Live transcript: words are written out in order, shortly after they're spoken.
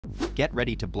Get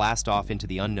ready to blast off into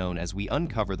the unknown as we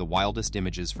uncover the wildest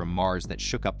images from Mars that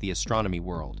shook up the astronomy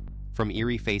world. From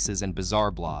eerie faces and bizarre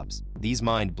blobs, these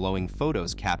mind-blowing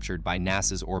photos captured by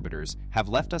NASA's orbiters have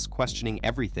left us questioning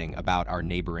everything about our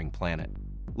neighboring planet.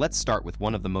 Let's start with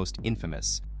one of the most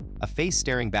infamous, a face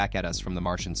staring back at us from the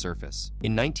Martian surface.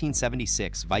 In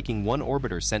 1976, Viking 1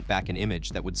 orbiter sent back an image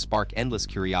that would spark endless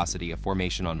curiosity, a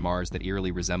formation on Mars that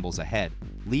eerily resembles a head,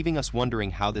 leaving us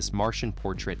wondering how this Martian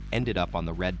portrait ended up on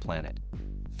the red planet.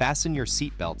 Fasten your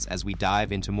seatbelts as we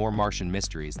dive into more Martian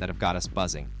mysteries that have got us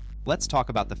buzzing. Let's talk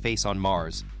about the face on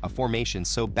Mars, a formation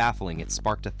so baffling it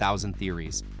sparked 1,000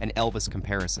 theories and Elvis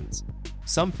comparisons.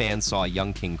 Some fans saw a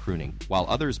young king crooning, while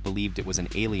others believed it was an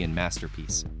alien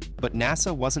masterpiece. But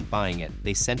NASA wasn't buying it.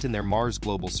 They sent in their Mars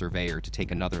Global Surveyor to take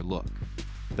another look.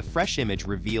 The fresh image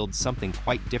revealed something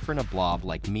quite different, a blob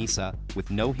like Mesa,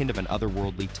 with no hint of an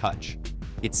otherworldly touch.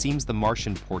 It seems the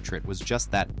Martian portrait was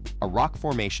just that, a rock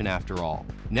formation after all.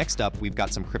 Next up, we've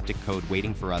got some cryptic code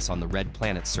waiting for us on the red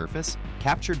planet's surface,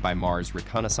 captured by Mars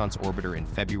Reconnaissance Orbiter in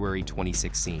February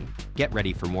 2016. Get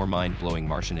ready for more mind-blowing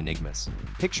Martian enigmas.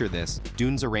 Picture this,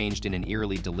 dunes arranged in an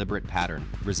eerily deliberate pattern,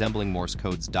 resembling Morse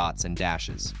code's dots and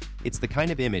dashes. It's the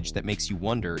kind of image that makes you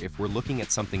wonder if we're looking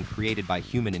at something created by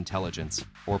human intelligence,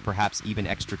 or perhaps even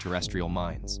extraterrestrial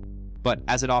minds. But,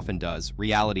 as it often does,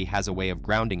 reality has a way of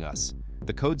grounding us.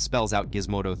 The code spells out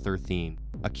Gizmodo 13,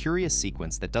 a curious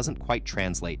sequence that doesn't quite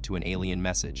translate to an alien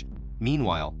message.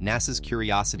 Meanwhile, NASA's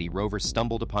Curiosity rover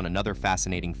stumbled upon another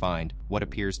fascinating find, what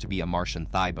appears to be a Martian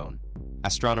thigh bone.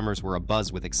 Astronomers were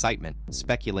abuzz with excitement,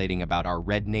 speculating about our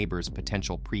red neighbor's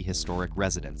potential prehistoric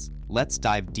residence. Let's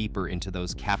dive deeper into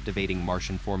those captivating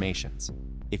Martian formations.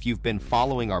 If you've been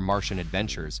following our Martian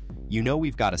adventures, you know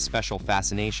we've got a special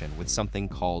fascination with something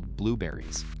called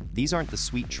blueberries. These aren't the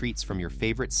sweet treats from your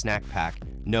favorite snack pack.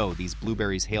 No, these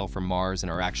blueberries hail from Mars and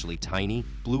are actually tiny,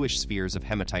 bluish spheres of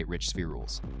hematite-rich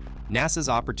spherules. NASA's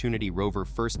Opportunity rover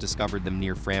first discovered them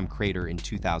near Fram crater in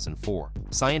 2004.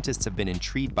 Scientists have been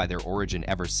intrigued by their origin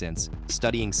ever since,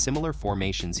 studying similar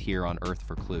formations here on Earth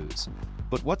for clues.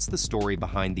 But what's the story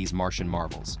behind these Martian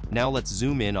marvels? Now let's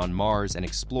zoom in on Mars and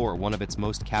explore one of its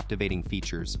most captivating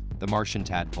features, the Martian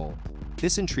tadpole.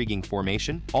 This intriguing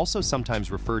formation, also sometimes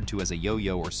referred to as a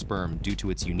yo-yo or sperm due to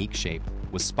its unique shape,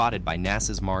 was spotted by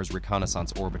NASA's Mars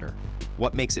Reconnaissance Orbiter.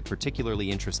 What makes it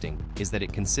particularly interesting is that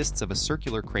it consists of a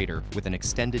circular crater with an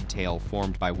extended tail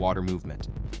formed by water movement.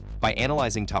 By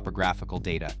analyzing topographical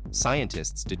data,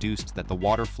 scientists deduced that the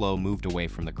water flow moved away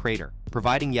from the crater,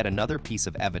 providing yet another piece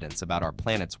of evidence about our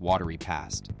planet's watery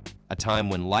past, a time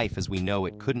when life as we know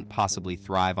it couldn't possibly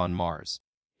thrive on Mars.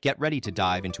 Get ready to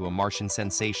dive into a Martian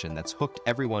sensation that's hooked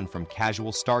everyone from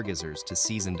casual stargazers to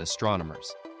seasoned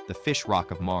astronomers, the fish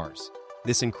rock of Mars.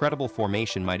 This incredible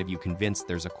formation might have you convinced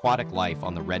there's aquatic life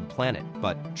on the red planet,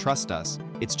 but trust us,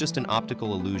 it's just an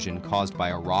optical illusion caused by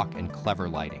a rock and clever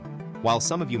lighting. While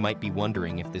some of you might be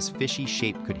wondering if this fishy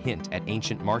shape could hint at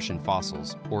ancient Martian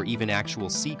fossils or even actual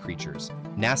sea creatures,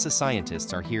 NASA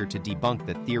scientists are here to debunk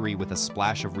that theory with a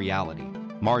splash of reality.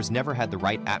 Mars never had the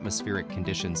right atmospheric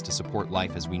conditions to support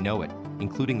life as we know it,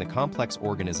 including the complex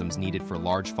organisms needed for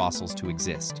large fossils to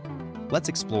exist. Let's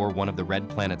explore one of the red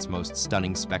planet's most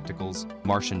stunning spectacles,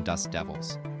 Martian dust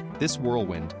devils. This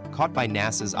whirlwind, caught by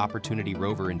NASA's Opportunity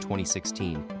rover in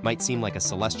 2016, might seem like a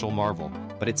celestial marvel,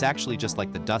 but it's actually just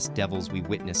like the dust devils we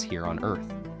witness here on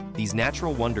Earth. These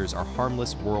natural wonders are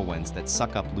harmless whirlwinds that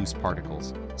suck up loose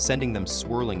particles, sending them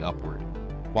swirling upward.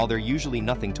 While they're usually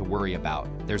nothing to worry about,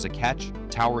 there's a catch.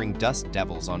 Towering dust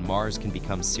devils on Mars can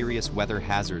become serious weather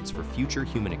hazards for future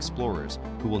human explorers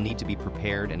who will need to be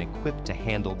prepared and equipped to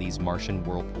handle these Martian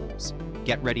whirlpools.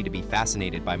 Get ready to be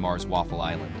fascinated by Mars Waffle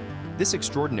Island. This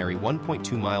extraordinary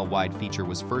 1.2-mile wide feature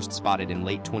was first spotted in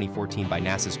late 2014 by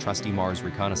NASA's trusty Mars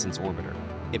Reconnaissance Orbiter.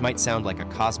 It might sound like a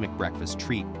cosmic breakfast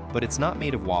treat, but it's not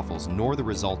made of waffles nor the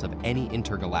result of any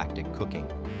intergalactic cooking.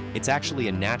 It's actually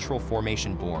a natural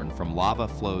formation born from lava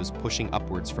flows pushing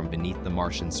upwards from beneath the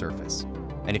Martian surface.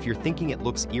 And if you're thinking it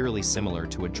looks eerily similar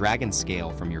to a dragon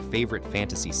scale from your favorite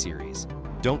fantasy series,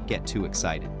 don't get too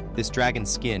excited. This dragon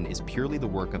skin is purely the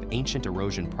work of ancient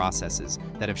erosion processes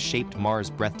that have shaped Mars'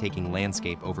 breathtaking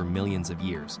landscape over millions of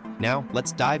years. Now,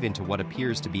 let's dive into what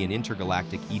appears to be an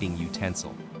intergalactic eating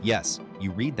utensil. Yes,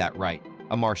 you read that right,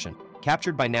 a Martian.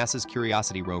 Captured by NASA's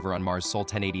Curiosity rover on Mars Sol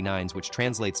 1089s, which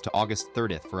translates to August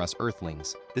 30th for us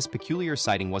Earthlings, this peculiar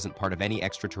sighting wasn't part of any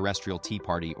extraterrestrial tea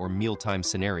party or mealtime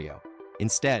scenario.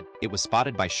 Instead, it was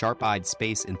spotted by sharp-eyed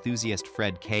space enthusiast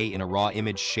Fred K. in a raw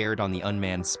image shared on the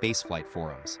unmanned spaceflight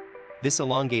forums. This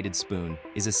elongated spoon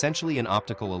is essentially an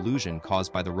optical illusion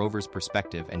caused by the rover's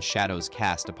perspective and shadows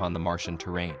cast upon the Martian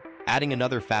terrain. adding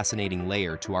another fascinating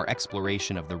layer to our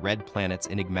exploration of the red planet's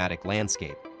enigmatic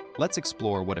landscape. Let's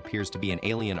explore what appears to be an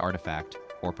alien artifact,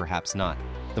 or perhaps not.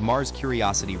 The Mars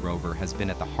Curiosity rover has been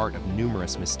at the heart of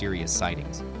numerous mysterious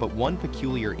sightings, but one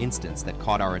peculiar instance that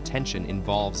caught our attention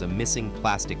involves a missing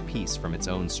plastic piece from its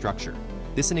own structure.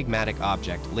 This enigmatic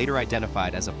object, later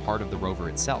identified as a part of the rover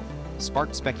itself,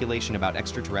 sparked speculation about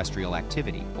extraterrestrial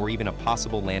activity or even a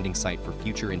possible landing site for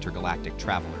future intergalactic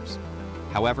travelers.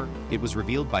 However, it was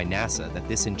revealed by NASA that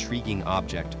this intriguing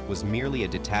object was merely a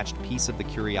detached piece of the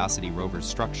Curiosity rover's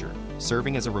structure,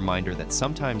 serving as a reminder that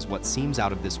sometimes what seems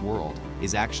out of this world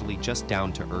is actually just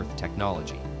down-to-Earth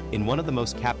technology. In one of the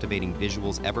most captivating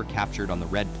visuals ever captured on the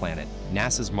Red Planet,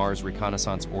 NASA's Mars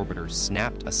Reconnaissance Orbiter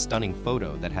snapped a stunning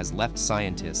photo that has left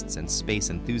scientists and space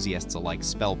enthusiasts alike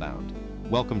spellbound.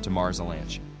 Welcome to Mars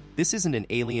Avalanche. This isn't an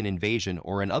alien invasion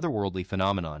or an otherworldly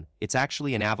phenomenon, it's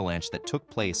actually an avalanche that took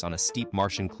place on a steep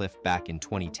Martian cliff back in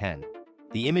 2010.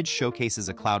 The image showcases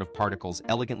a cloud of particles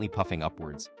elegantly puffing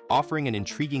upwards, offering an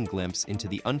intriguing glimpse into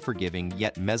the unforgiving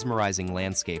yet mesmerizing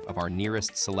landscape of our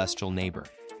nearest celestial neighbor.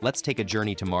 Let's take a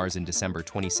journey to Mars in December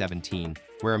 2017,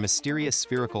 where a mysterious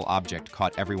spherical object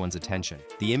caught everyone's attention.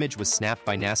 The image was snapped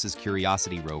by NASA's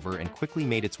Curiosity rover and quickly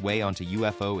made its way onto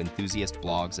UFO enthusiast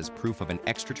blogs as proof of an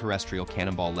extraterrestrial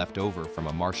cannonball left over from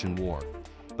a Martian war.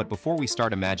 But before we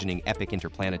start imagining epic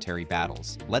interplanetary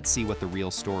battles, let's see what the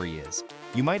real story is.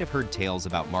 You might have heard tales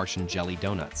about Martian jelly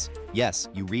donuts. Yes,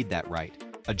 you read that right.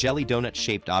 A jelly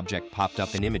donut-shaped object popped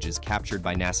up in images captured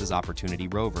by NASA's Opportunity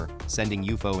rover, sending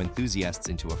UFO enthusiasts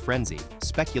into a frenzy,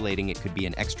 speculating it could be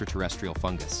an extraterrestrial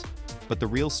fungus. But the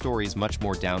real story is much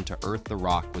more down to earth. The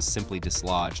rock was simply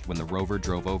dislodged when the rover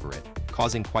drove over it,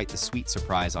 causing quite the sweet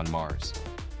surprise on Mars.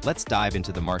 Let's dive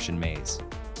into the Martian maze.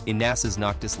 In NASA's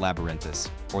Noctis Labyrinthus,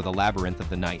 or the Labyrinth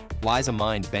of the Night, lies a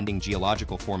mind-bending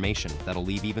geological formation that'll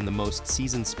leave even the most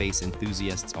seasoned space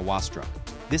enthusiasts awestruck.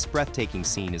 This breathtaking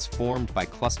scene is formed by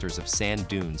clusters of sand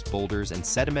dunes, boulders, and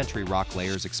sedimentary rock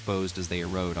layers exposed as they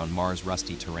erode on Mars'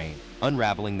 rusty terrain.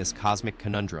 Unraveling this cosmic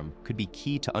conundrum could be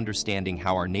key to understanding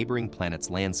how our neighboring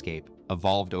planet's landscape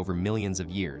evolved over millions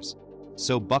of years.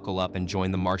 So buckle up and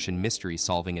join the Martian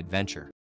mystery-solving adventure.